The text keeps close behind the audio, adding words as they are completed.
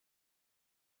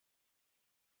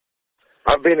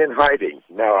I've been in hiding.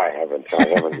 No, I haven't.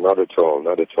 Not at all.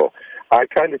 Not at all. I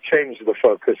kind of changed the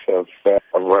focus of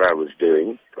what I was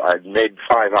doing. I made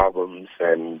 5 albums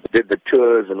and did the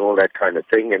tours and all that kind of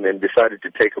thing, and then decided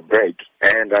to take a break.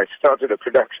 And I started a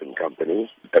production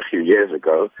company a few years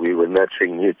ago. We were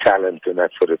nurturing new talent and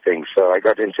that sort of thing, so I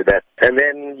got into that. And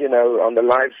then, on the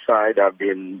live side, I've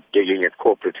been gigging at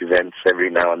corporate events every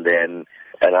now and then,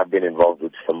 and I've been involved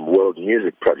with some world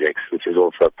music projects, which is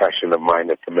also a passion of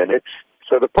mine at the minute.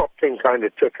 So the pop thing kind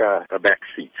of took a back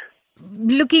seat.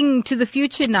 Looking to the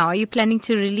future now, are you planning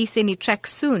to release any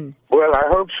tracks soon? Well, I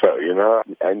hope so,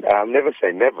 and I'll never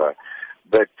say never.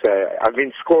 But I've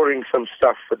been scoring some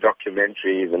stuff for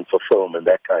documentaries and for film and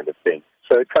that kind of thing.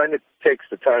 So it kind of takes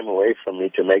the time away from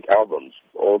me to make albums,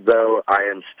 although I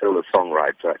am still a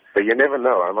songwriter. But you never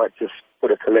know, I might just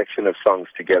put a collection of songs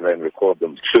together and record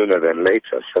them sooner than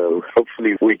later. So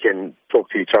hopefully we can talk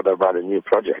to each other about a new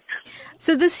project.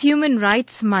 So this Human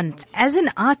Rights Month, as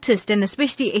an artist and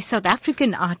especially a South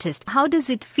African artist, how does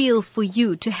it feel for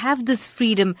you to have this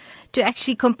freedom to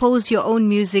actually compose your own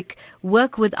music,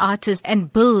 work with artists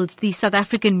and build the South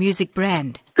African music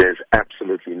brand? There's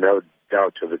absolutely no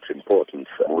doubt of its importance.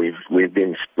 We've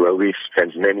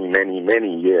spent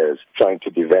many years trying to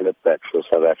develop that for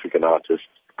South African artists.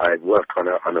 I work on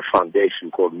a foundation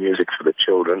called Music for the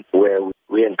Children, where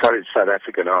we encourage South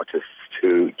African artists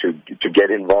to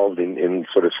get involved in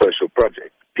sort of social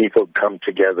projects. People come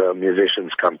together,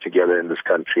 musicians come together in this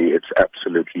country. It's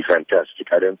absolutely fantastic.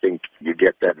 I don't think you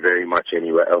get that very much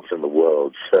anywhere else in the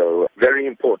world. So very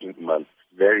important month,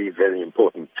 very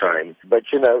important time. But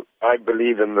I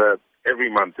believe in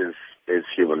every month is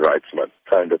Human Rights Month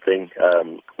kind of thing.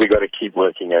 We got to keep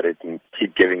working at it and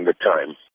keep giving the time.